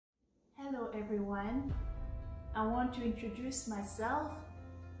everyone. I want to introduce myself.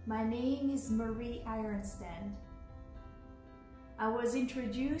 My name is Ironstand. I was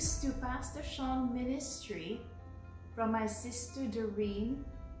introduced to Pastor Sean's ministry from my sister Doreen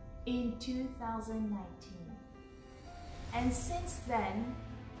in 2019. And since then,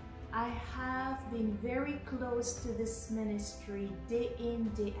 I have been very close to this ministry day in,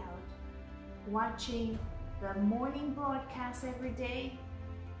 day out, watching the morning broadcast every day,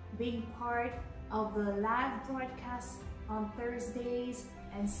 being part of the live broadcast on Thursdays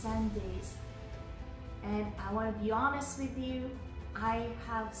and Sundays. And I want to be honest with you, I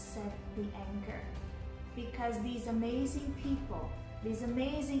have set the anchor because these amazing people, these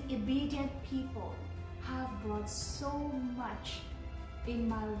amazing obedient people have brought so much in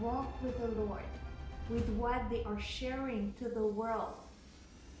my walk with the Lord, with what they are sharing to the world.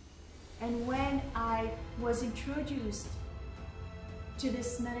 And when I was introduced to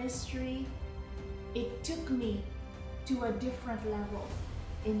this ministry, it took me to a different level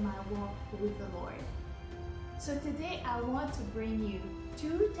in my walk with the Lord. So today I want to bring you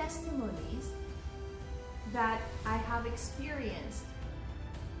 2 testimonies that I have experienced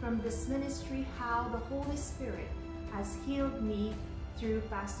from this ministry, how the Holy Spirit has healed me through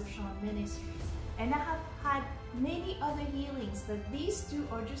Pastor Sean Ministries. And I have had many other healings, but these 2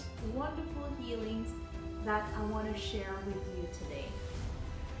 are just wonderful healings that I want to share with you today.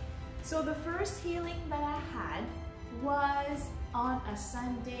 So the first healing that I had was on a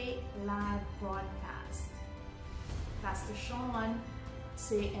Sunday live broadcast. Pastor Sean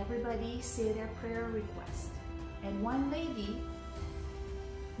said everybody say their prayer request. And one lady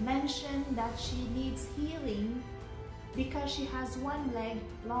mentioned that she needs healing because she has one leg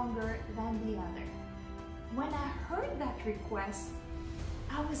longer than the other. When I heard that request,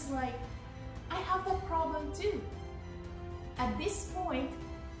 I was like, I have that problem too. At this point,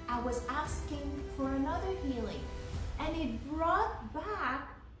 I was asking for another healing, and it brought back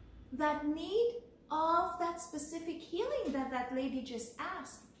that need of that specific healing that that lady just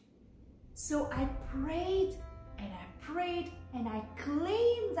asked. So I prayed and I prayed and I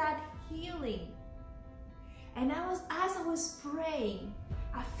claimed that healing. And as I was praying,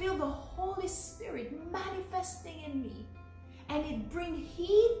 I feel the Holy Spirit manifesting in me, and it bring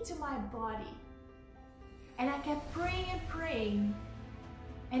heat to my body. And I kept praying and praying.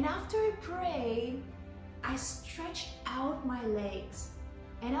 And after I prayed, I stretched out my legs.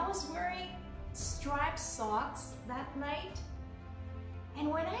 And I was wearing striped socks that night. And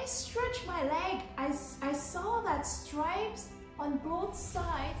when I stretched my leg, I saw that stripes on both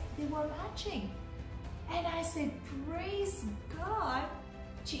sides, they were matching. And I said, praise God,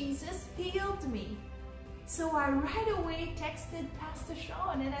 Jesus healed me. So I right away texted Pastor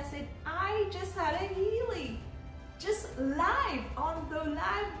Sean and I said, I just had a healing. Just live on the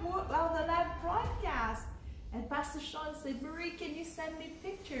live broadcast. And Pastor Sean said, Marie, can you send me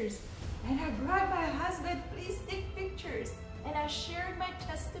pictures? And I grabbed my husband, please take pictures. And I shared my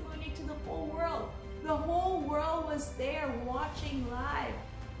testimony to the whole world. The whole world was there watching live.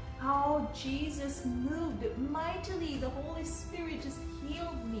 How Jesus moved mightily. The Holy Spirit just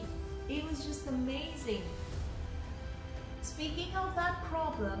healed me. It was just amazing. Speaking of that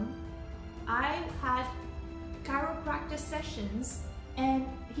problem, I had chiropractor sessions, and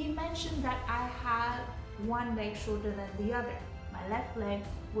he mentioned that I had one leg shorter than the other. My left leg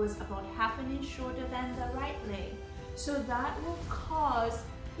was about ½ an inch shorter than the right leg. So that will cause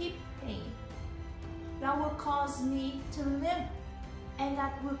hip pain. That will cause me to limp, and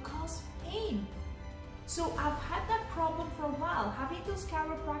that will cause pain. So I've had that problem for a while. Having those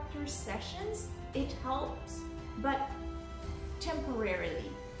chiropractor sessions, it helps, but temporarily.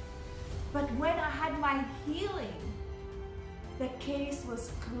 But when I had my healing, the case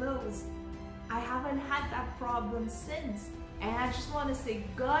was closed. I haven't had that problem since. And I just want to say,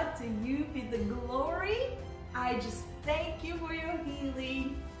 God, to you be the glory. I just thank you for your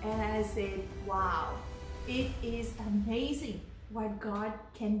healing. And I said, wow, it is amazing what God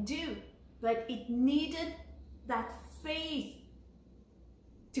can do. But it needed that faith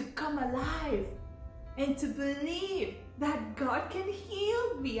to come alive and to believe that God can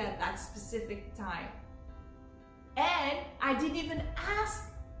heal me at that specific time. And I didn't even ask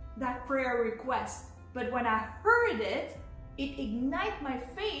that prayer request, but when I heard it, it ignited my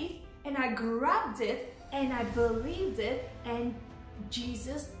faith, and I grabbed it and I believed it, and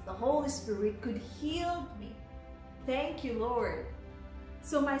Jesus, the Holy Spirit, could heal me. Thank you, Lord.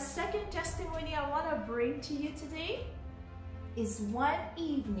 So my second testimony I want to bring to you today is one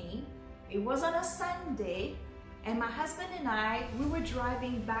evening. It was on a Sunday, and my husband and I, we were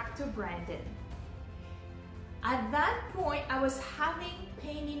driving back to Brandon. At that point, I was having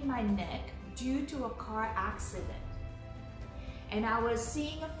pain in my neck due to a car accident. And I was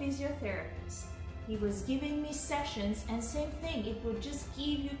seeing a physiotherapist. He was giving me sessions, and same thing, it would just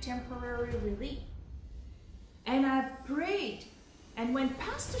give you temporary relief. And I prayed. And when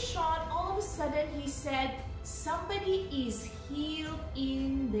Pastor Sean, all of a sudden, he said, somebody is healed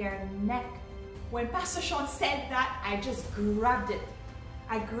in their neck. When Pastor Sean said that, I just grabbed it.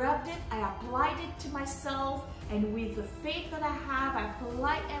 I grabbed it, I applied it to myself, and with the faith that I have, I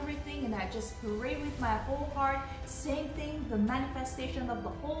applied everything, and I just prayed with my whole heart. Same thing, the manifestation of the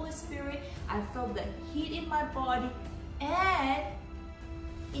Holy Spirit. I felt the heat in my body, and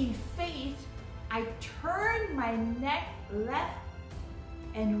in faith, I turned my neck left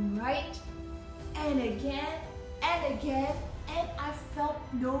and right, and again, and again, and I felt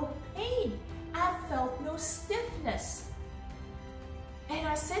no pain. I felt no stiffness. And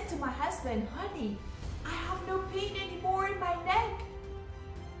I said to my husband, honey, I have no pain anymore in my neck.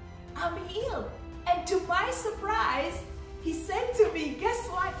 I'm healed. And to my surprise, he said to me, guess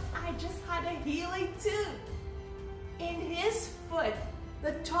what? I just had a healing too. In his foot,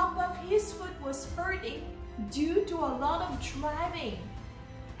 the top of his foot was hurting due to a lot of driving.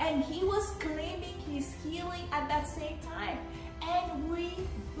 And he was claiming his healing at that same time. And we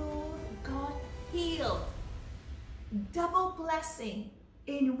both got healed. Double blessing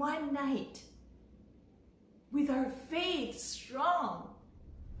in one night with our faith strong.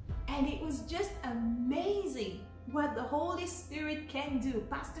 And it was just amazing what the Holy Spirit can do.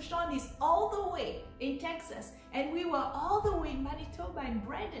 Pastor Sean is all the way in Texas, and we were all the way in Manitoba and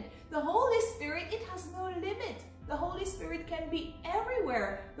Brandon. The Holy Spirit, it has no limit. The Holy Spirit can be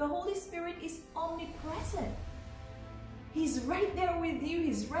everywhere. The Holy Spirit is omnipresent. He's right there with you.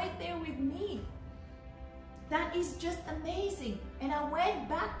 He's right there with me. That is just amazing. And I went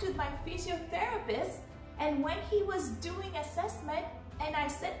back to my physiotherapist, and when he was doing assessment, and I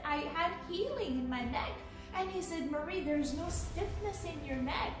said I had healing in my neck, and he said, Marie, there's no stiffness in your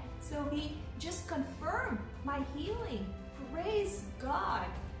neck. So he just confirmed my healing. Praise God.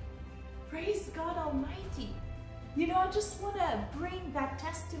 Praise God Almighty. You know, I just want to bring that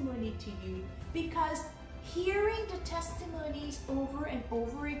testimony to you, because hearing the testimonies over and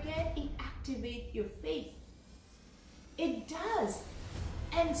over again, it activates your faith. It does.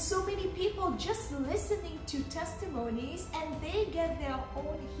 And so many people just listening to testimonies, and they get their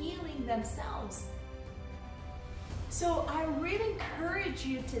own healing themselves. So I really encourage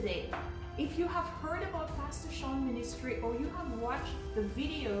you today, if you have heard about Pastor Sean ministry, or you have watched the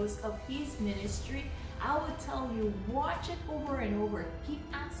videos of his ministry, I would tell you, watch it over and over. Keep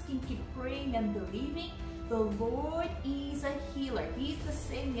asking, keep praying and believing. The Lord is a healer. He's the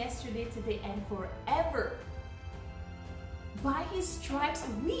same yesterday, today, and forever. By his stripes,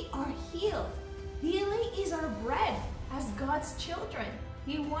 we are healed. Healing is our bread as God's children.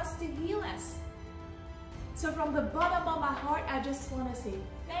 He wants to heal us. So from the bottom of my heart, I just want to say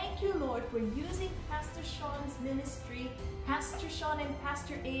thank you, Lord, for using Pastor Sean's ministry. Pastor Sean and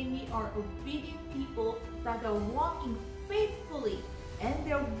Pastor Aimee are obedient people that are walking faithfully, and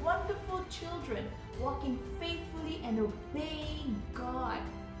they're wonderful children walking faithfully and obeying God.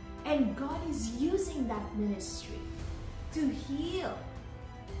 And God is using that ministry to heal.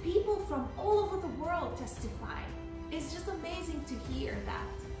 People from all over the world testify. It's just amazing to hear that.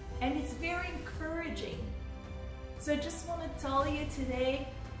 And it's very encouraging. So I just want to tell you today,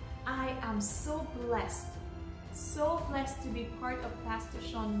 I am so blessed to be part of Pastor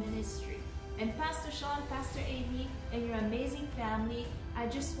Sean ministry. And Pastor Sean, Pastor Aimee, and your amazing family, I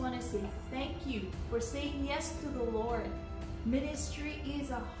just want to say thank you for saying yes to the Lord. Ministry is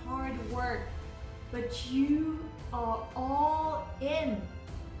a hard work, but you are all in.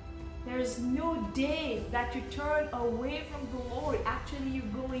 There's no day that you turn away from the Lord. Actually,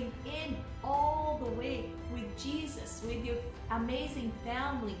 you're going in all the way with Jesus, with your amazing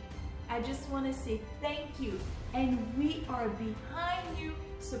family. I just want to say thank you. And we are behind you,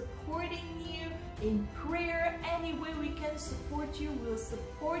 supporting you in prayer. Any way we can support you, we'll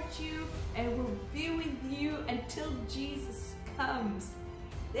support you, and we'll be with you until Jesus comes.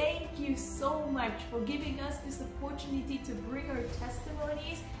 Thank you so much for giving us this opportunity to bring our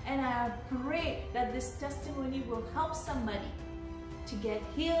testimonies, and I pray that this testimony will help somebody to get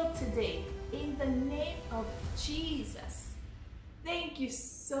healed today in the name of Jesus. Thank you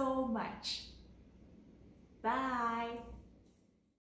so much. Bye.